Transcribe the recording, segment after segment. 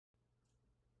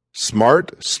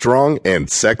Smart, strong, and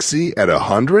sexy at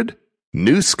 100?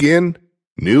 New skin,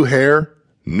 new hair,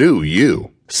 new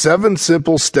you. 7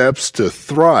 Simple Steps to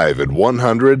Thrive at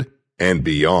 100 and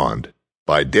Beyond.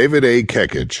 By David A.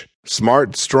 Kekich.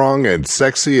 Smart, strong, and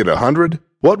sexy at 100?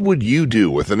 What would you do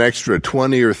with an extra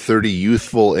 20 or 30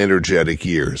 youthful, energetic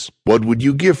years? What would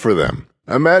you give for them?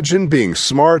 Imagine being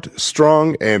smart,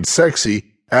 strong, and sexy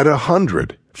at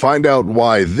 100. Find out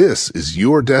why this is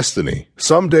your destiny.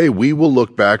 Someday we will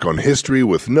look back on history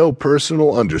with no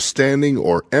personal understanding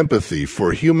or empathy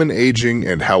for human aging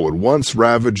and how it once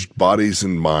ravaged bodies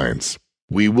and minds.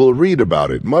 We will read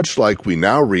about it much like we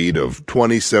now read of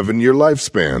 27-year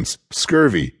lifespans,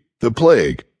 scurvy, the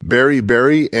plague,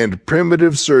 beriberi, and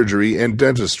primitive surgery and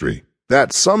dentistry.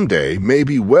 That someday may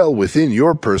be well within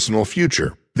your personal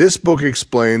future. This book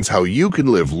explains how you can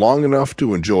live long enough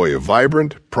to enjoy a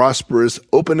vibrant, prosperous,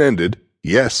 open-ended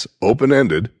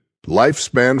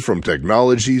lifespan from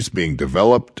technologies being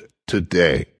developed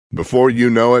today. Before you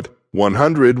know it,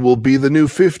 100 will be the new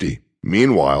 50.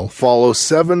 Meanwhile, follow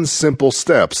 7 simple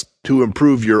steps to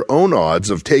improve your own odds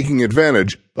of taking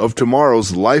advantage of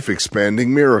tomorrow's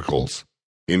life-expanding miracles.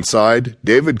 Inside,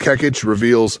 David Kekich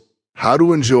reveals how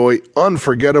to enjoy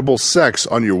unforgettable sex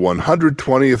on your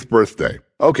 120th birthday.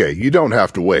 Okay, you don't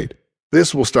have to wait.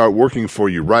 This will start working for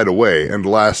you right away and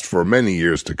last for many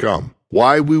years to come.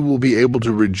 Why we will be able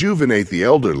to rejuvenate the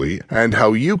elderly and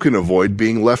how you can avoid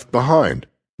being left behind.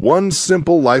 One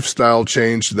simple lifestyle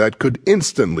change that could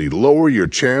instantly lower your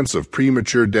chance of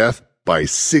premature death by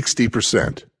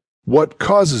 60%. What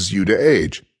causes you to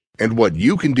age, and what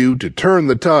you can do to turn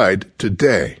the tide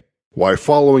today. Why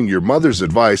following your mother's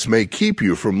advice may keep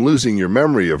you from losing your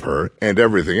memory of her and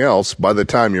everything else by the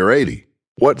time you're 80.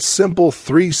 What simple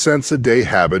 3 cents a day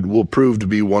habit will prove to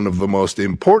be one of the most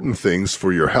important things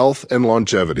for your health and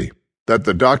longevity. That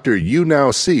the doctor you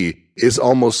now see is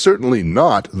almost certainly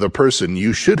not the person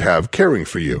you should have caring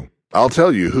for you. I'll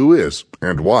tell you who is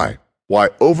and why. Why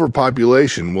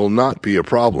overpopulation will not be a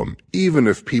problem, even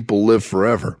if people live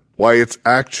forever. Why it's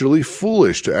actually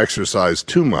foolish to exercise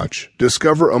too much.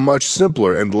 Discover a much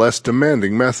simpler and less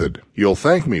demanding method. You'll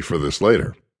thank me for this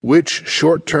later. Which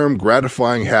short-term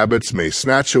gratifying habits may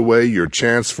snatch away your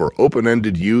chance for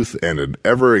open-ended youth and an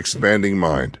ever-expanding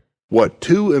mind? What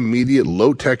 2 immediate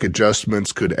low-tech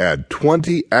adjustments could add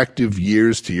 20 active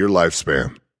years to your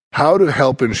lifespan? How to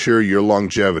help ensure your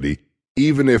longevity,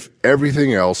 even if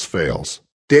everything else fails.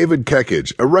 David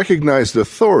Kekich, a recognized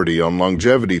authority on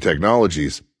longevity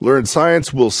technologies, learned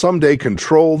science will someday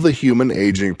control the human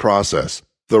aging process,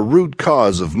 the root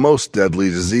cause of most deadly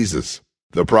diseases.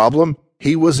 The problem?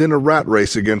 He was in a rat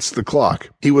race against the clock.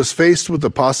 He was faced with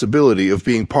the possibility of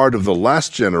being part of the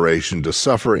last generation to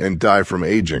suffer and die from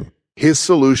aging. His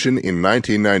solution in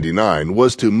 1999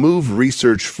 was to move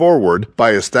research forward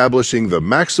by establishing the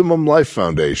Maximum Life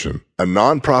Foundation, a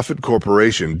non-profit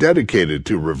corporation dedicated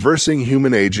to reversing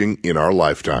human aging in our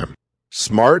lifetime.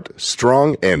 Smart,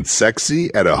 strong, and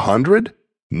sexy at 100?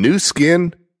 New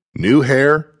skin, new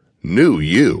hair, new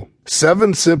you.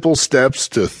 7 Simple Steps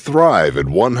to Thrive at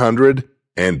 100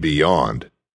 and Beyond.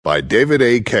 By David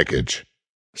A. Kekich.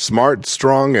 Smart,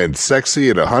 strong, and sexy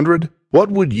at 100?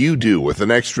 What would you do with an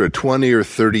extra 20 or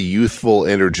 30 youthful,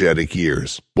 energetic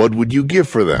years? What would you give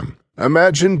for them?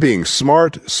 Imagine being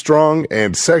smart, strong,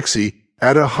 and sexy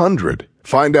at 100.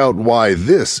 Find out why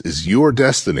this is your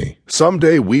destiny.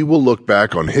 Someday we will look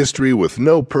back on history with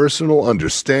no personal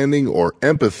understanding or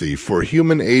empathy for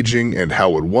human aging and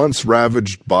how it once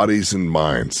ravaged bodies and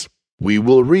minds. We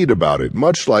will read about it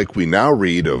much like we now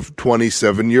read of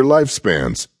 27-year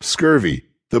lifespans, scurvy,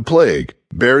 the plague,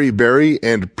 beriberi,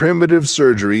 and primitive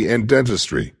surgery and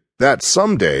dentistry. That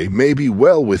someday may be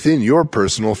well within your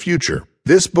personal future.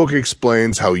 This book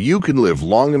explains how you can live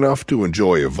long enough to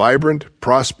enjoy a vibrant,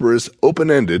 prosperous,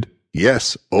 open-ended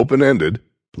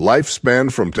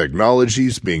lifespan from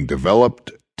technologies being developed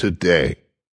today.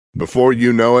 Before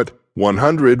you know it,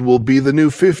 100 will be the new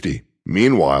 50.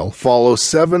 Meanwhile, follow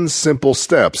 7 simple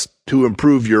steps to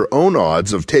improve your own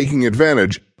odds of taking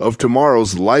advantage of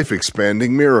tomorrow's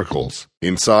life-expanding miracles.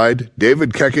 Inside,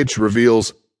 David Kekich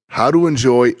reveals how to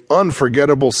enjoy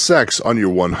unforgettable sex on your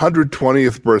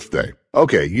 120th birthday.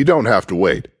 Okay, you don't have to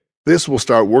wait. This will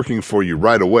start working for you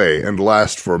right away and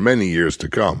last for many years to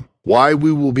come. Why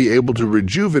we will be able to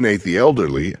rejuvenate the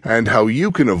elderly and how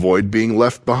you can avoid being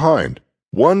left behind.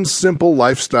 One simple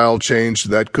lifestyle change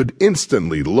that could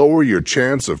instantly lower your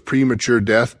chance of premature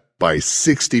death by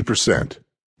 60%.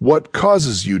 What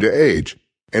causes you to age,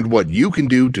 and what you can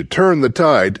do to turn the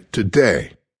tide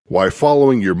today. Why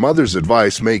following your mother's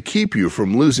advice may keep you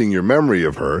from losing your memory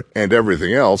of her and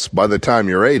everything else by the time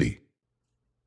you're 80.